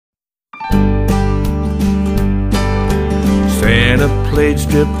Santa played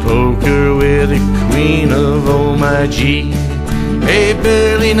strip poker with a queen of oh my gee, a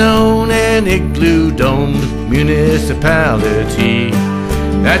barely known and igloo-domed municipality.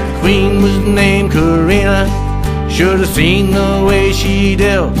 That queen was named Corina, should have seen the way she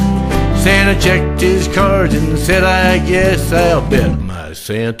dealt. Santa checked his cards and said, I guess I'll bet my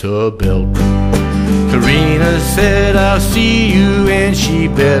Santa belt. Corina said, I'll see you, and she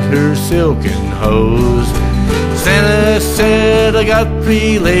bet her silken hose. Santa said, I got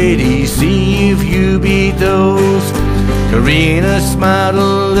 3 ladies, see if you beat those. Corina smiled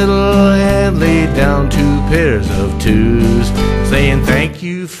a little and laid down 2 pairs of 2s, saying thank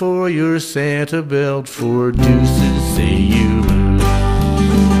you for your Santa belt, for deuces say you lose.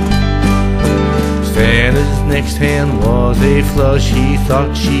 Santa's next hand was a flush, he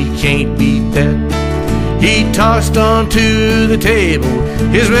thought she can't beat that. He tossed onto the table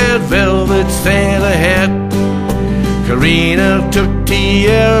his red velvet Santa hat. Corina took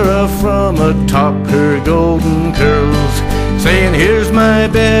tiara from atop her golden curls, saying here's my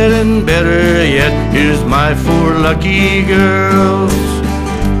bet, and better yet, here's my 4 lucky girls.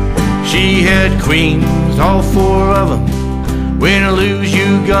 She had queens, all 4 of them. Win or lose,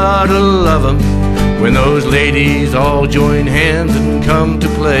 you gotta love them, when those ladies all join hands and come to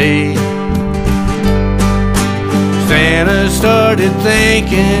play. Santa started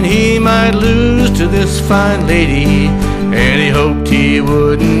thinking he might lose to this fine lady, and he hoped he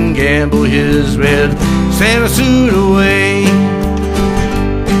wouldn't gamble his red Santa suit away.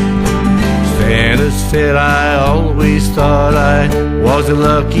 Santa said, I always thought I was a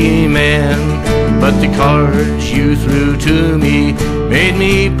lucky man, but the cards you threw to me made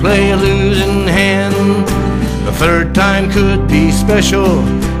me play a losing hand. The 3rd time could be special,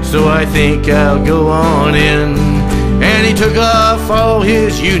 so I think I'll go on in. And he took off all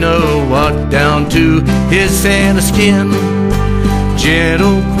his you-know-what down to his Santa skin.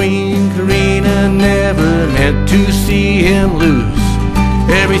 Gentle Queen Corina never meant to see him lose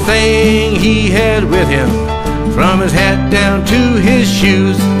everything he had with him, from his hat down to his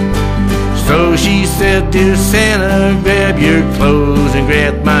shoes. So she said, dear Santa, grab your clothes and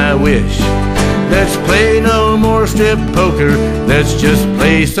grant my wish. Let's play no more strip poker, let's just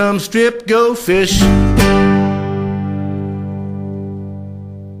play some strip go fish.